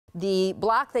The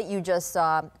block that you just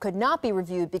saw could not be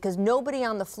reviewed because nobody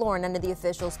on the floor, none of the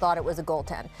officials thought it was a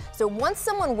goaltend. So once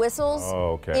someone whistles,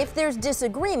 if there's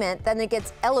disagreement, then it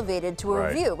gets elevated to a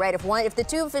review, right? If the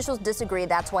two officials disagree,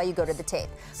 that's why you go to the tape.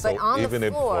 So but on even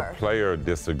the floor, if a player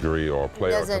disagree or a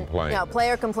player complains, no,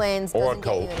 player complains, or doesn't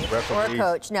get you anything. Or a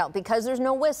coach, no, because there's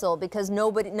no whistle, because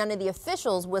none of the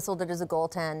officials whistled it as a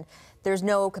goaltend. There's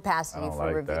no capacity for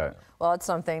review. That. Well, it's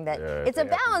something that it's a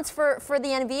balance for the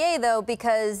NBA though,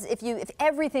 because if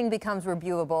everything becomes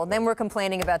reviewable, then we're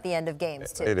complaining about the end of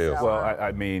games too. It is. So, Well,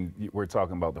 I mean, we're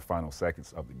talking about the final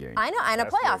seconds of the game. I know, and a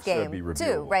playoff game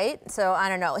too, right? So I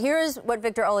don't know. Here's what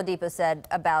Victor Oladipo said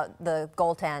about the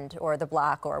goaltend or the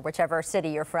block or whichever city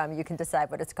you're from. You can decide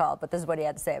what it's called, but this is what he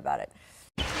had to say about it.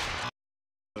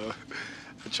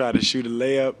 I tried to shoot a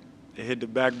layup. It hit the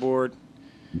backboard.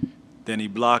 Then he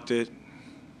blocked it.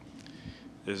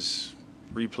 There's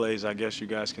replays, I guess you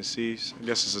guys can see. I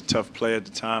guess it's a tough play at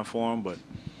the time for him, but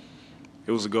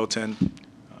it was a goaltend.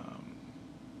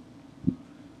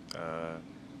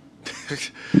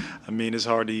 I mean, it's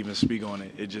hard to even speak on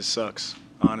it. It just sucks,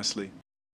 honestly.